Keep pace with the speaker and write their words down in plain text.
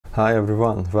Hi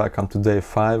everyone, welcome to day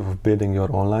 5 of building your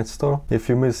online store. If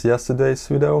you missed yesterday's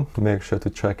video, make sure to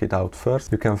check it out first.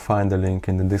 You can find the link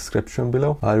in the description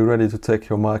below. Are you ready to take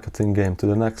your marketing game to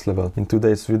the next level? In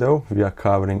today's video, we are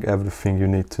covering everything you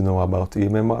need to know about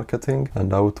email marketing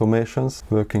and automations,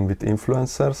 working with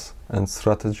influencers, and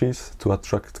strategies to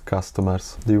attract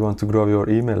customers. Do you want to grow your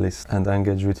email list and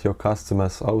engage with your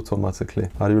customers automatically?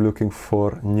 Are you looking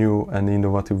for new and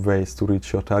innovative ways to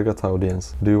reach your target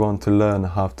audience? Do you want to learn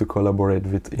how to collaborate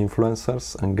with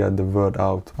influencers and get the word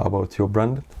out about your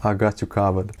brand? I got you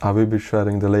covered. I will be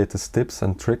sharing the latest tips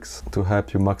and tricks to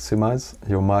help you maximize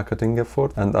your marketing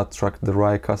effort and attract the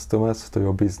right customers to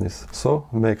your business. So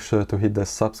make sure to hit the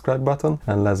subscribe button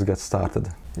and let's get started.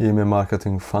 Email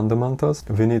marketing fundamentals.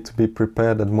 We need to be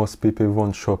prepared that most people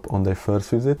won't shop on their first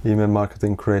visit. Email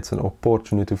marketing creates an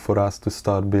opportunity for us to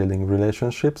start building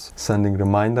relationships, sending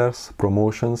reminders,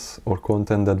 promotions, or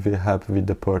content that will help with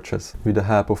the purchase. With the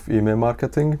help of email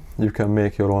marketing, you can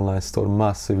make your online store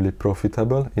massively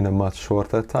profitable in a much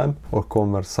shorter time or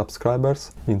convert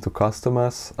subscribers into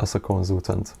customers as a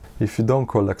consultant. If you don't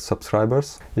collect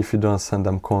subscribers, if you don't send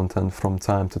them content from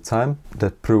time to time,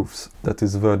 that proves that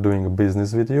it's worth doing a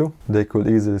business with you. They could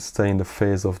easily stay in the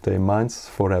phase of their minds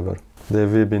forever. They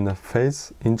will be in a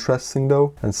phase, interesting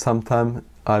though, and sometime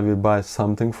I will buy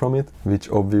something from it, which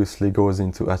obviously goes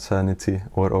into eternity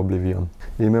or oblivion.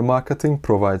 Email marketing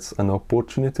provides an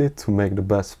opportunity to make the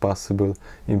best possible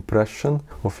impression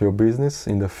of your business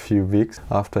in the few weeks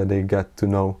after they get to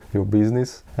know your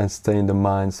business and stay in the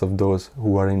minds of those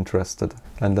who are interested,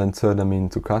 and then turn them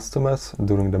into customers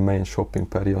during the main shopping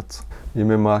period.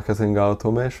 Email marketing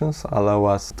automations allow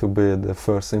us to build the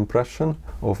first impression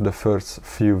of the first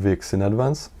few weeks in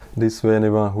advance. This way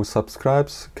anyone who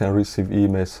subscribes can receive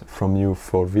emails from you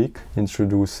for a week,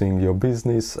 introducing your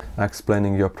business,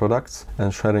 explaining your products,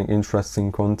 and sharing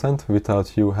interesting content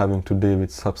without you having to deal with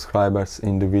subscribers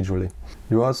individually.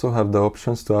 You also have the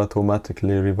options to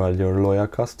automatically reward your loyal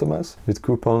customers with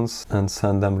coupons and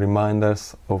send them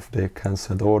reminders of their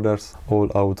cancelled orders, all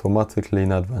automatically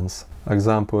in advance.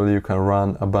 Example, you can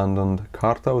run abandoned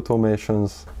cart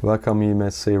automations, welcome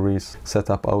email series, set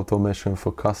up automation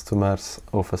for customers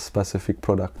of a specific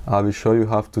product. I will show you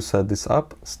how to set this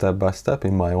up step by step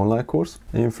in my online course.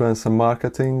 Influencer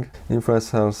marketing.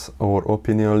 Influencers or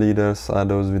opinion leaders are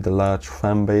those with a large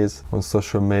fan base on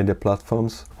social media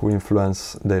platforms who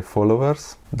influence their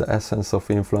followers. The essence of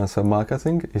influencer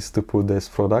marketing is to put these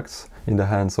products in the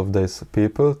hands of these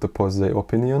people to post their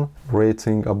opinion,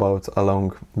 rating about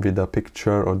along with a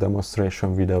picture or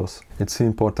demonstration videos. It's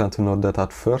important to note that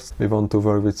at first we want to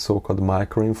work with so-called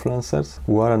micro-influencers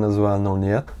who aren't as well known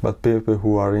yet, but people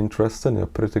who are interested in a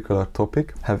particular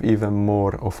topic have even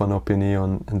more of an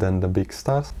opinion than the big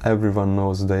stars. Everyone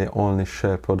knows they only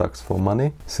share products for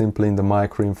money. Simply in the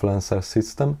micro-influencer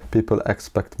system, people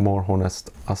expect more honest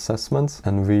assessments,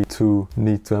 and we too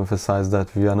need to emphasize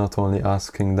that we are not only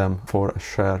asking them for a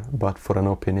share but for an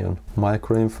opinion.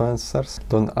 Micro-influencers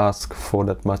don't ask for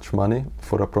that much money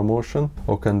for a promotion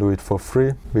or can do it for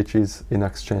free, which is in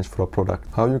exchange for a product.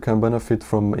 How you can benefit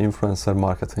from influencer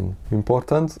marketing?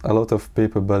 Important, a lot of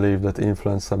people believe that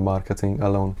influencer marketing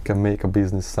alone can make a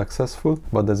business successful,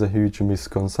 but there's a huge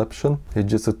misconception. It's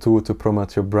just a tool to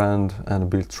promote your brand and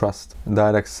build trust.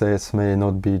 Direct sales may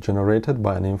not be generated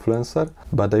by an influencer,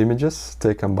 but the images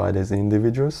taken by these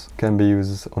individuals can be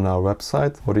used on our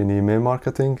website or in email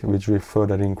marketing, which will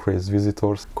further increase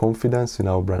visitors' confidence in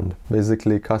our brand.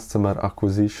 Basically, customer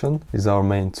acquisition is our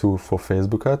main tool for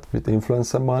Facebook ads. With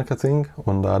influencer marketing,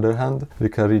 on the other hand, we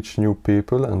can reach new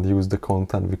people and use the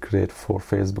content we create for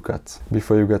Facebook ads.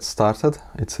 Before you get started,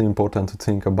 it's important to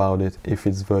think about it if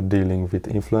it's worth dealing with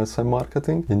influencer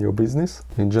marketing in your business.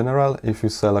 In general, if you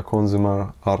sell a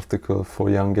consumer article for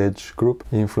young age group,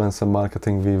 influencer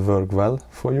marketing will work well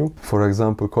for you. For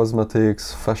example,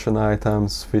 cosmetics, fashion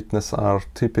items, fitness are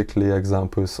typically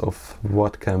examples of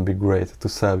what can be great to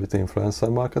sell with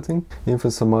influencer marketing.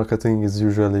 Influencer marketing is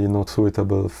usually not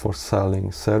suitable for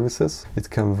selling services. It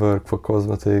can work for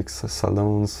cosmetics,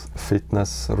 salons,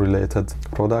 fitness related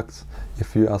products.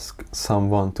 If you ask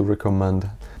someone to recommend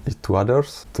it to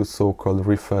others, to so-called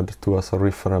referred to as a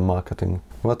referral marketing.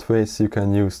 What ways you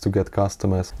can use to get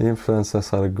customers?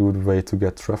 Influencers are a good way to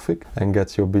get traffic and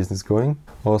get your business going.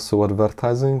 Also,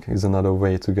 advertising is another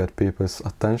way to get people's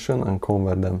attention and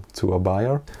convert them to a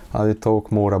buyer. I will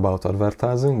talk more about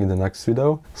advertising in the next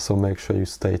video, so make sure you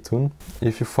stay tuned.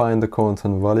 If you find the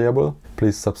content valuable,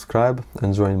 please subscribe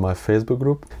and join my Facebook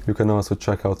group. You can also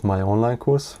check out my online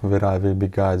course where I will be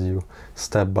guiding you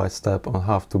step by step on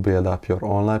how to build up your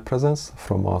online presence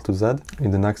from A to Z. In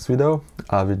the next video,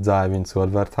 I will dive into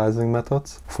advertising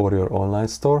methods for your online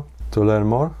store. To learn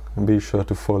more, be sure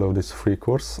to follow this free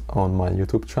course on my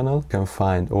YouTube channel. You can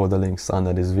find all the links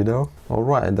under this video.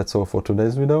 Alright, that's all for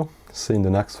today's video. See you in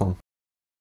the next one.